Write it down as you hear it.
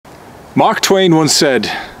Mark Twain once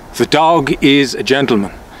said, "The dog is a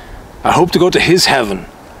gentleman. I hope to go to his heaven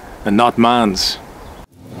and not man's."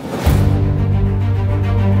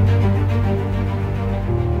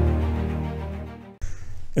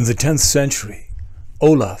 In the 10th century,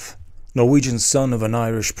 Olaf, Norwegian son of an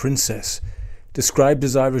Irish princess, described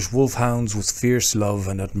his Irish wolfhounds with fierce love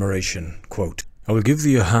and admiration. Quote, "I will give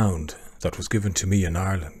thee a hound that was given to me in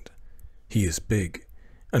Ireland. He is big,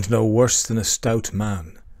 and no worse than a stout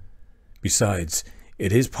man. Besides,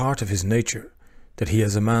 it is part of his nature that he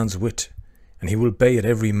has a man's wit, and he will bay at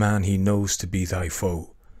every man he knows to be thy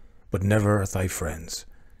foe, but never at thy friends.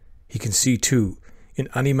 He can see too, in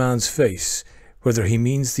any man's face, whether he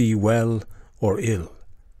means thee well or ill,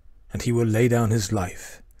 and he will lay down his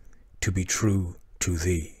life to be true to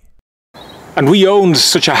thee." And we owned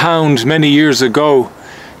such a hound many years ago.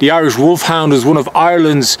 The Irish wolfhound is one of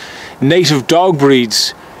Ireland's native dog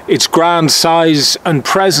breeds. Its grand size and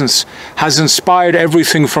presence has inspired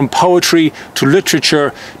everything from poetry to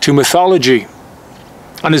literature to mythology,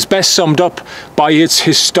 and is best summed up by its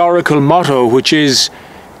historical motto, which is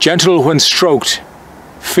 "Gentle when stroked,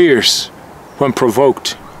 fierce when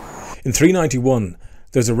provoked." In 391,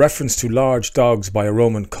 there's a reference to large dogs by a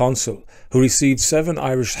Roman consul who received 7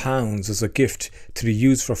 Irish hounds as a gift to be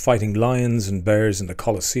used for fighting lions and bears in the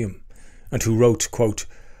Colosseum, and who wrote, quote,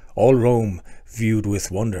 "All Rome viewed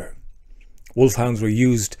with wonder." Wolfhounds were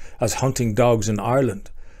used as hunting dogs in Ireland.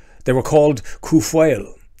 They were called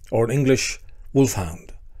Cúfhail, or in English,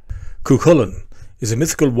 wolfhound. Cuchulainn is a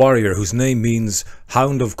mythical warrior whose name means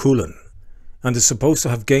Hound of Culann, and is supposed to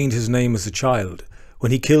have gained his name as a child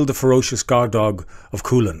when he killed the ferocious guard dog of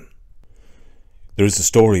Culann. There is the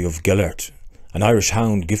story of Gelert, an Irish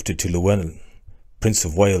hound gifted to Llewellyn, Prince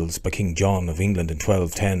of Wales, by King John of England in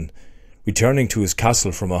 1210, returning to his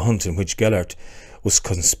castle from a hunt in which Gelert was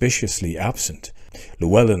conspicuously absent.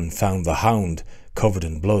 Llewellyn found the hound covered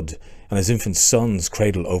in blood and his infant son's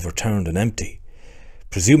cradle overturned and empty.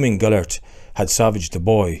 Presuming Gelert had savaged the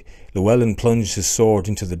boy, Llewellyn plunged his sword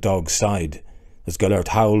into the dog's side. As Gelert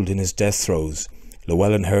howled in his death throes,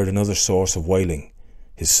 Llewellyn heard another source of wailing,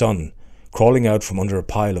 his son, crawling out from under a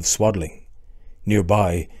pile of swaddling.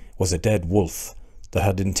 Nearby was a dead wolf that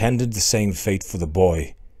had intended the same fate for the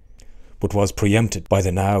boy, but was preempted by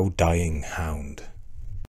the now dying hound.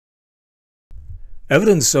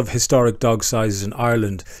 Evidence of historic dog sizes in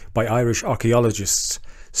Ireland by Irish archaeologists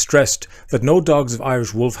stressed that no dogs of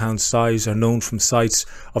Irish wolfhound size are known from sites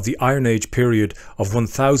of the Iron Age period of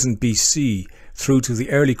 1000 BC through to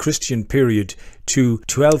the early Christian period to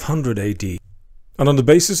 1200 AD. And on the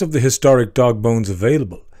basis of the historic dog bones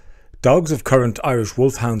available, dogs of current Irish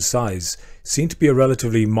wolfhound size seem to be a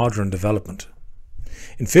relatively modern development.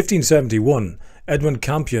 In 1571, Edmund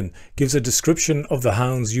Campion gives a description of the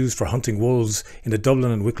hounds used for hunting wolves in the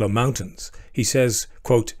Dublin and Wicklow Mountains. He says,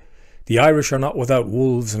 quote, "The Irish are not without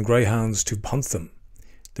wolves and greyhounds to hunt them,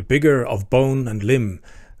 the bigger of bone and limb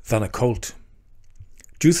than a colt."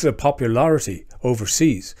 Due to their popularity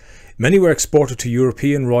overseas, many were exported to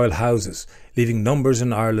European royal houses, leaving numbers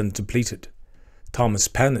in Ireland depleted. Thomas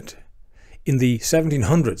Pennant, in the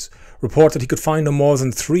 1700s, reported that he could find no more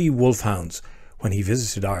than 3 wolfhounds when he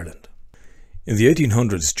visited Ireland. In the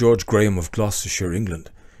 1800s, George Graham of Gloucestershire, England,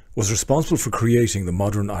 was responsible for creating the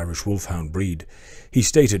modern Irish wolfhound breed. He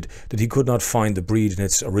stated that he could not find the breed in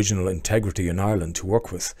its original integrity in Ireland to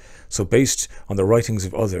work with, so based on the writings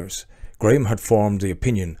of others, Graham had formed the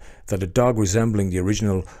opinion that a dog resembling the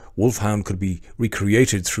original wolfhound could be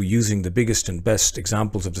recreated through using the biggest and best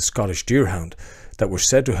examples of the Scottish deerhound that were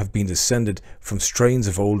said to have been descended from strains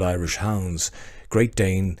of old Irish hounds, Great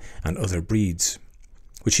Dane and other breeds,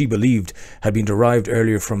 which he believed had been derived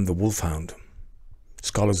earlier from the wolfhound.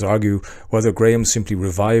 Scholars argue whether Graham simply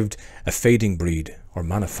revived a fading breed or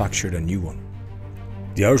manufactured a new one.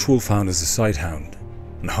 The Irish wolfhound is a sight hound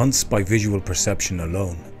and hunts by visual perception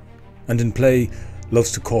alone, and in play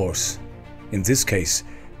loves to course, in this case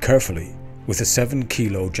carefully, with a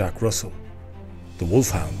 7-kilo Jack Russell. The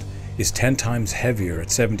wolfhound is 10 times heavier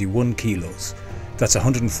at 71 kilos, that's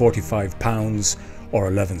 145 pounds or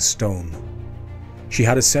 11 stone. She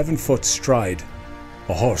had a 7-foot stride.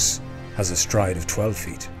 A horse has a stride of 12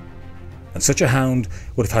 feet. And such a hound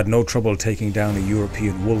would have had no trouble taking down a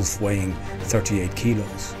European wolf weighing 38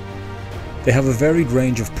 kilos. They have a varied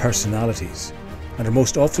range of personalities and are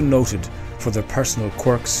most often noted for their personal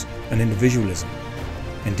quirks and individualism.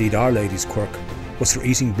 Indeed, Our Lady's quirk was for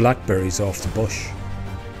eating blackberries off the bush.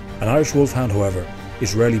 An Irish wolfhound, however,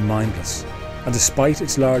 is rarely mindless, and despite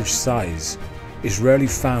its large size, is rarely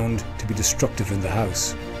found to be destructive in the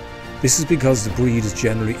house. This is because the breed is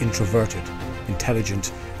generally introverted,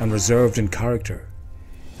 intelligent and reserved in character,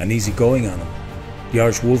 and easygoing animal, the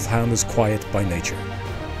Irish wolfhound is quiet by nature.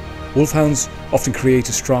 Wolfhounds often create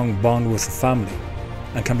a strong bond with the family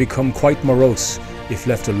and can become quite morose if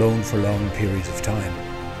left alone for long periods of time.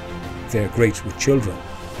 They are great with children,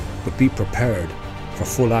 but be prepared for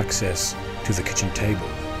full access to the kitchen table.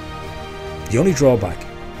 The only drawback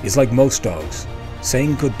is, like most dogs,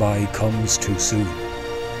 saying goodbye comes too soon,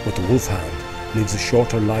 but the wolfhound lives a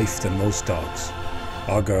shorter life than most dogs.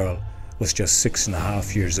 Our girl was just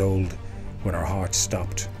 6.5 years old when her heart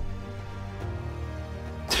stopped.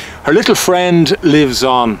 Her little friend lives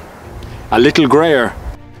on, a little greyer,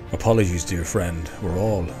 Apologies, dear friend, we're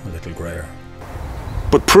all a little greyer.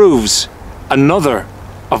 but proves another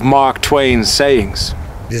of Mark Twain's sayings.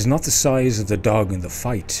 It is not the size of the dog in the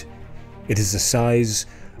fight, it is the size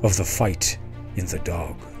of the fight in the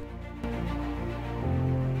dog.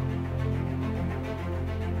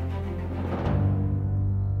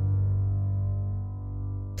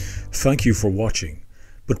 Thank you for watching,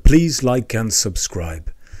 but please like and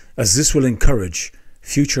subscribe, as this will encourage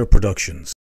future productions.